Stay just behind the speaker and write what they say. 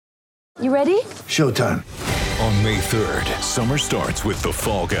You ready? Showtime. On May 3rd, summer starts with The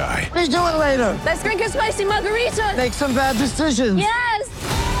Fall Guy. Let's do it later. Let's drink a spicy margarita. Make some bad decisions. Yes.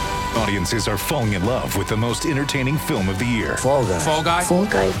 Audiences are falling in love with the most entertaining film of the year. Fall Guy. Fall Guy? Fall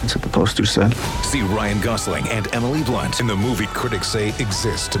Guy. That's what the poster said. See Ryan Gosling and Emily Blunt in the movie critics say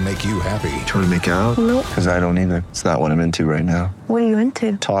exists to make you happy. Trying to make it out? Nope. Because I don't either. It's not what I'm into right now. What are you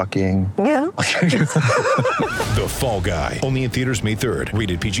into? Talking. Yeah. The Fall Guy. Only in theaters May 3rd.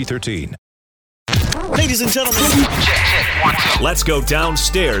 Rated PG-13. Ladies and gentlemen, let's go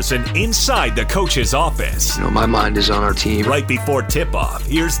downstairs and inside the coach's office. You know, my mind is on our team. Right before tip-off,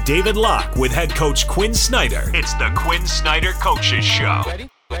 here's David Locke with head coach Quinn Snyder. It's the Quinn Snyder Coaches Show.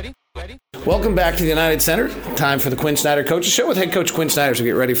 Ready? Welcome back to the United Center. Time for the Quinn Snyder Coaches Show with head coach Quinn Snyder as we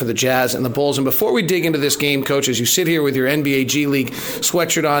get ready for the Jazz and the Bulls. And before we dig into this game, coach, as you sit here with your NBA G League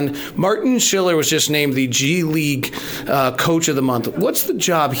sweatshirt on, Martin Schiller was just named the G League Coach of the Month. What's the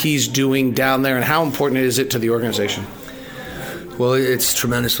job he's doing down there, and how important is it to the organization? Well, it's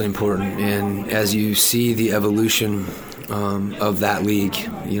tremendously important. And as you see the evolution of that league,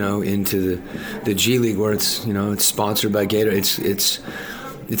 you know, into the G League, where it's, you know, it's sponsored by Gatorade,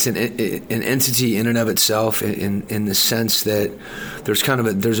 it's an entity in and of itself in the sense that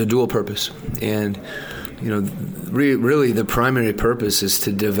there's a dual purpose. And, you know, really the primary purpose is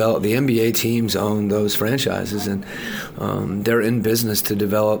to develop. The NBA teams own those franchises, and they're in business to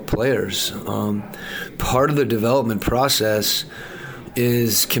develop players. Part of the development process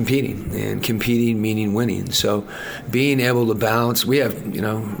is competing, and competing meaning winning. So being able to balance, we have, you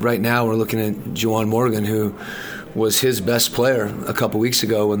know, right now we're looking at Juwan Morgan, who was his best player a couple weeks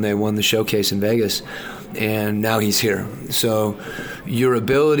ago when they won the showcase in Vegas, and now he's here. So your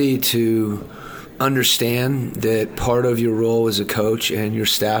ability to understand that part of your role as a coach and your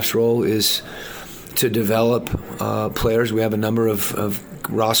staff's role is to develop players. We have a number of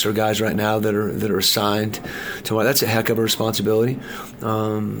roster guys right now that are assigned to. That's a heck of a responsibility,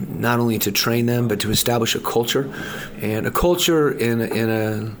 not only to train them but to establish a culture, and a culture in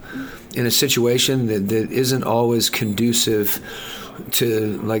a situation that isn't always conducive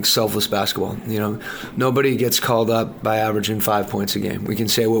to like selfless basketball. You know, nobody gets called up by averaging 5 points a game. We can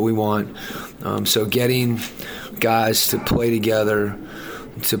say what we want. So getting guys to play together,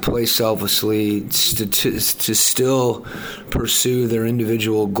 to play selflessly, to still pursue their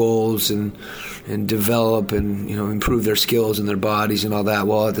individual goals and develop and, you know, improve their skills and their bodies and all that,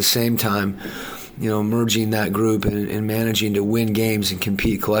 while at the same time, you know, merging that group and managing to win games and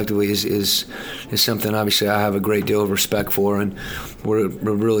compete collectively is something obviously I have a great deal of respect for, and we're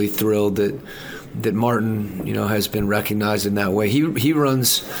really thrilled that Martin, you know, has been recognized in that way. He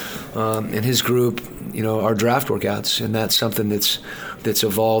runs in his group, you know, our draft workouts, and that's something that's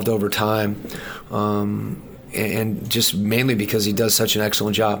evolved over time. And just mainly because he does such an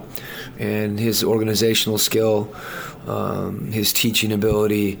excellent job, and his organizational skill, his teaching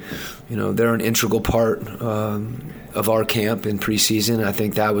ability, you know, they're an integral part of our camp in preseason. I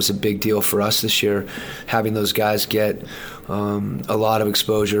think that was a big deal for us this year, having those guys get a lot of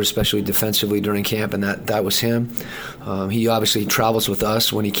exposure, especially defensively during camp, and that was him. He obviously travels with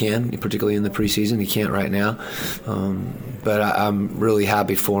us when he can, particularly in the preseason. He can't right now, but I'm really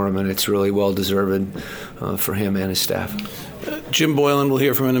happy for him, and it's really well-deserved for him and his staff. Jim Boylan, we'll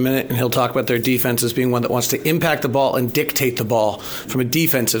hear from in a minute, and he'll talk about their defense as being one that wants to impact the ball and dictate the ball from a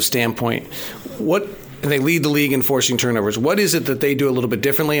defensive standpoint. And they lead the league in forcing turnovers. What is it that they do a little bit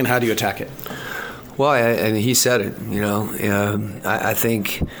differently, and how do you attack it? Well, and he said it. You know, I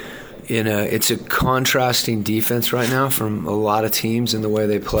think it's a contrasting defense right now from a lot of teams in the way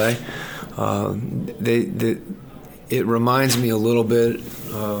they play. It reminds me a little bit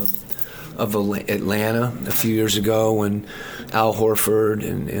of Atlanta a few years ago when Al Horford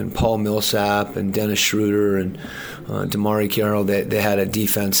and Paul Millsap and Dennis Schroeder and Damari Carroll, they had a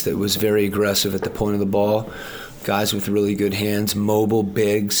defense that was very aggressive at the point of the ball. Guys with really good hands, mobile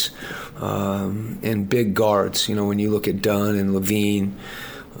bigs, and big guards. You know, when you look at Dunn and Levine,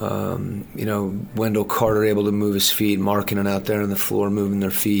 you know, Wendell Carter able to move his feet, Markkanen out there on the floor moving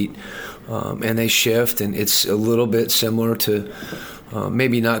their feet, and they shift, and it's a little bit similar to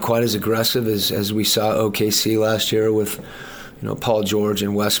maybe not quite as aggressive as we saw OKC last year with, you know, Paul George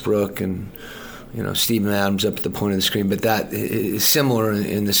and Westbrook and, you know, Steven Adams up at the point of the screen. But that is similar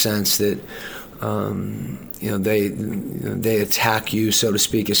in the sense that, you know, they attack you, so to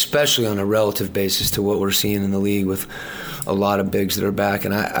speak, especially on a relative basis to what we're seeing in the league with a lot of bigs that are back.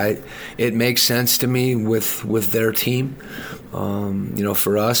 And it makes sense to me with their team. You know,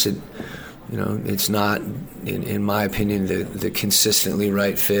 for us, it's not, in my opinion, the consistently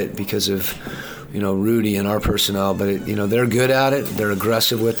right fit because of Rudy and our personnel, but they're good at it. They're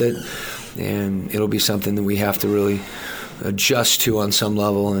aggressive with it, and it'll be something that we have to really adjust to on some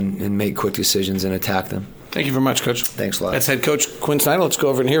level and make quick decisions and attack them. Thank you very much, Coach. Thanks a lot. That's head coach Quinn Snyder. Let's go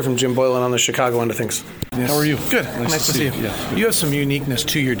over and hear from Jim Boylan on the Chicago end of things. Yes. How are you? Good. Nice to see you. Yeah. You have some uniqueness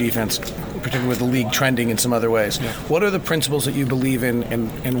to your defense, particularly with the league trending in some other ways. Yeah. What are the principles that you believe in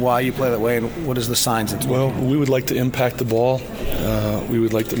and why you play that way, and what is the signs it's Well, working? we would like to impact the ball. We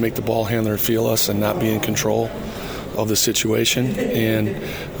would like to make the ball handler feel us and not be in control of the situation, and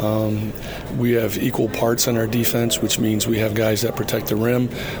we have equal parts on our defense, which means we have guys that protect the rim,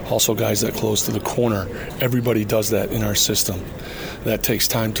 also guys that close to the corner. Everybody does that in our system. That takes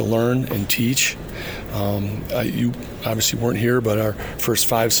time to learn and teach. You obviously weren't here, but our first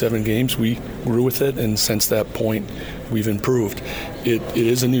 5-7 games we grew with it, and since that point we've improved. It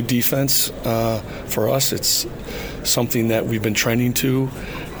is a new defense for us. It's something that we've been trending to.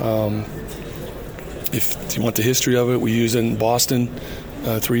 If you want the history of it, we used it in Boston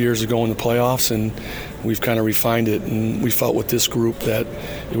 3 years ago in the playoffs, and we've kind of refined it, and we felt with this group that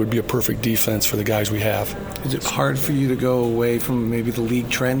it would be a perfect defense for the guys we have. Is it hard for you to go away from maybe the league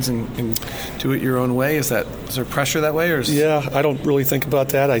trends and do it your own way? Is there pressure that way? Yeah, I don't really think about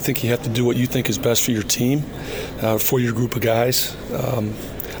that. I think you have to do what you think is best for your team, for your group of guys.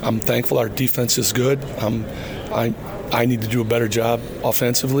 I'm thankful our defense is good. I need to do a better job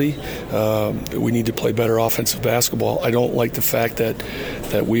offensively. We need to play better offensive basketball. I don't like the fact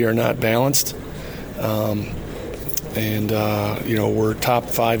that we are not balanced. We're top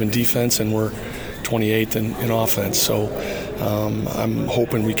 5 in defense and we're 28th in offense. So I'm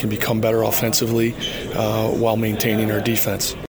hoping we can become better offensively while maintaining our defense.